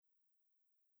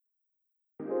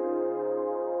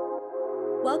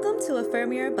Welcome to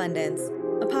Affirm Your Abundance,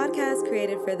 a podcast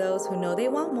created for those who know they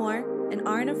want more and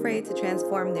aren't afraid to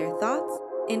transform their thoughts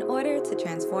in order to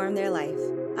transform their life.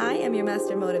 I am your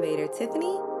master motivator,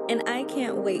 Tiffany, and I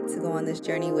can't wait to go on this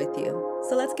journey with you.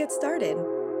 So let's get started.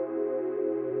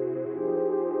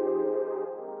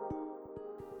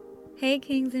 Hey,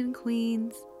 kings and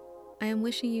queens. I am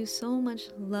wishing you so much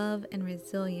love and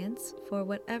resilience for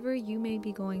whatever you may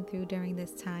be going through during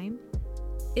this time.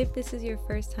 If this is your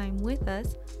first time with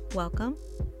us, welcome.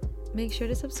 Make sure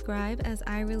to subscribe as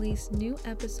I release new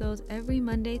episodes every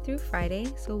Monday through Friday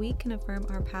so we can affirm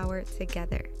our power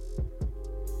together.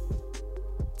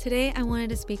 Today, I wanted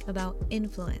to speak about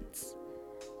influence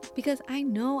because I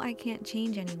know I can't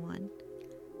change anyone.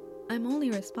 I'm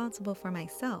only responsible for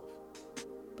myself,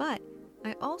 but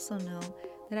I also know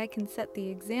that I can set the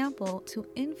example to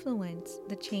influence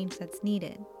the change that's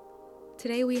needed.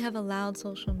 Today we have allowed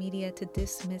social media to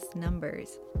dismiss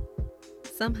numbers.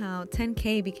 Somehow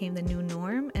 10K became the new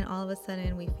norm, and all of a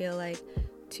sudden we feel like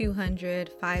 200,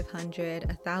 500,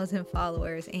 1,000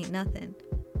 followers ain't nothing.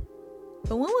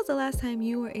 But when was the last time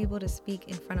you were able to speak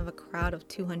in front of a crowd of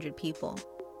 200 people?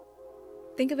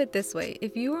 Think of it this way.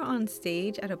 If you were on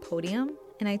stage at a podium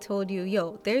and I told you,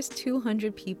 yo, there's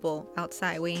 200 people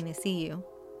outside waiting to see you,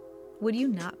 would you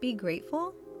not be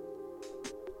grateful?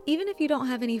 Even if you don't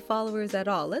have any followers at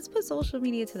all, let's put social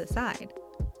media to the side.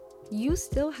 You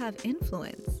still have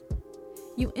influence.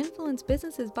 You influence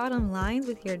businesses' bottom lines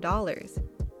with your dollars.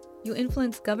 You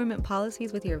influence government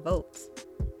policies with your votes.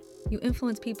 You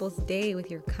influence people's day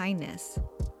with your kindness.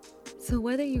 So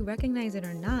whether you recognize it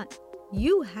or not,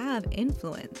 you have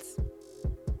influence.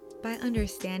 By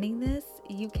understanding this,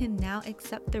 you can now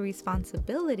accept the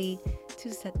responsibility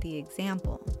to set the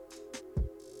example.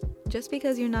 Just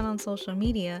because you're not on social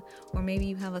media, or maybe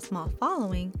you have a small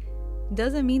following,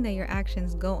 doesn't mean that your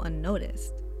actions go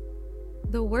unnoticed.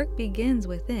 The work begins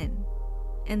within,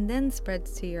 and then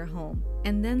spreads to your home,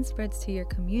 and then spreads to your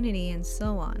community, and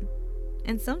so on.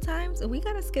 And sometimes we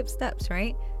gotta skip steps,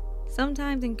 right?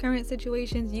 Sometimes in current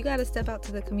situations, you gotta step out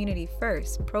to the community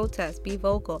first, protest, be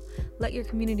vocal, let your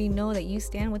community know that you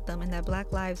stand with them and that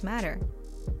Black Lives Matter.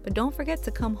 But don't forget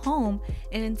to come home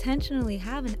and intentionally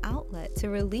have an outlet to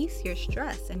release your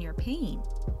stress and your pain.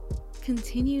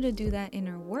 Continue to do that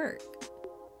inner work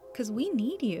because we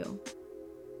need you.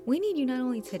 We need you not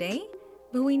only today,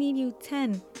 but we need you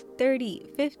 10,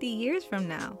 30, 50 years from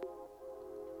now.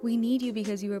 We need you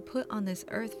because you were put on this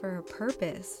earth for a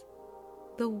purpose.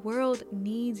 The world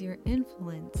needs your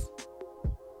influence.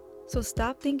 So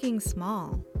stop thinking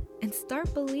small and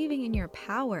start believing in your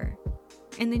power.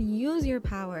 And then use your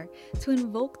power to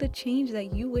invoke the change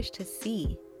that you wish to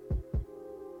see.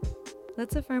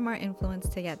 Let's affirm our influence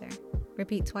together.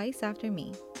 Repeat twice after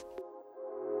me.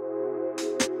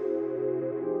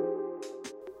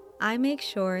 I make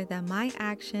sure that my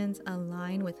actions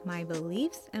align with my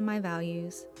beliefs and my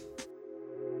values.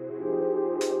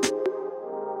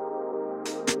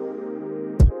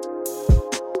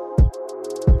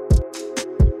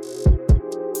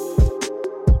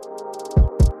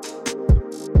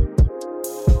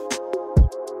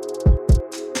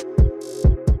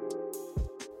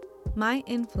 My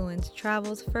influence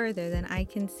travels further than I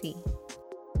can see.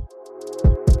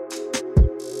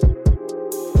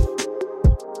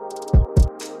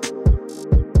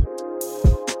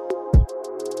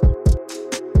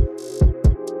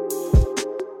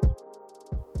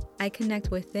 I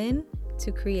connect within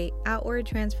to create outward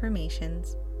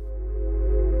transformations.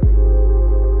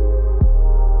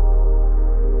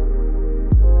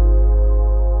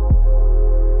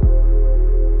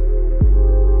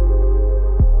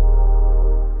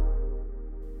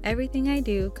 Everything I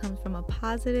do comes from a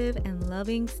positive and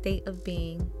loving state of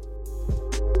being.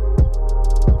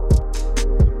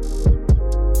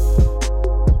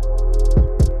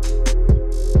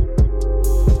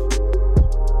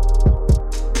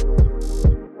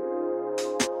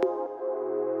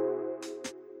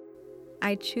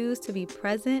 I choose to be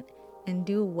present and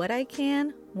do what I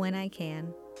can when I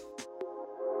can.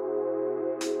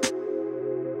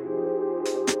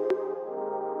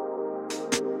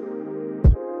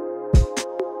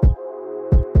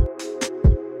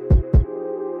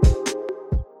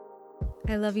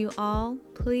 I love you all.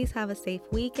 Please have a safe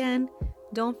weekend.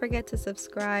 Don't forget to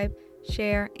subscribe,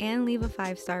 share, and leave a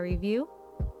 5-star review.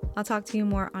 I'll talk to you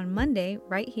more on Monday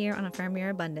right here on Affirm Your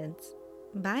Abundance.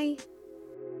 Bye.